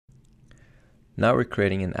Now we're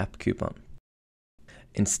creating an app coupon.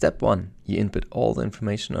 In step 1, you input all the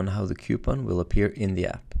information on how the coupon will appear in the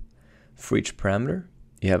app. For each parameter,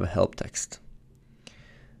 you have a help text.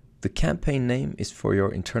 The campaign name is for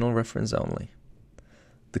your internal reference only.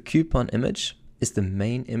 The coupon image is the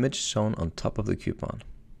main image shown on top of the coupon.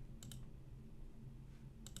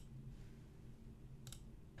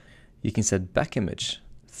 You can set back image,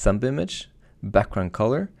 thumb image, background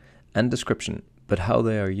color, and description, but how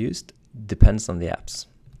they are used depends on the apps.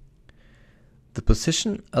 The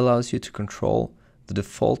position allows you to control the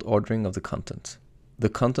default ordering of the content. The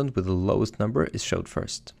content with the lowest number is showed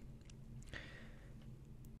first.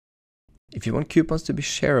 If you want coupons to be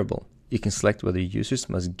shareable, you can select whether users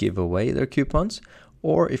must give away their coupons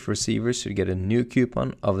or if receivers should get a new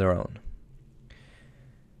coupon of their own.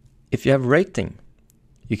 If you have rating,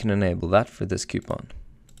 you can enable that for this coupon.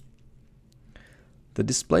 The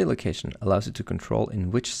display location allows you to control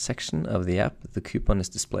in which section of the app the coupon is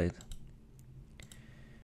displayed.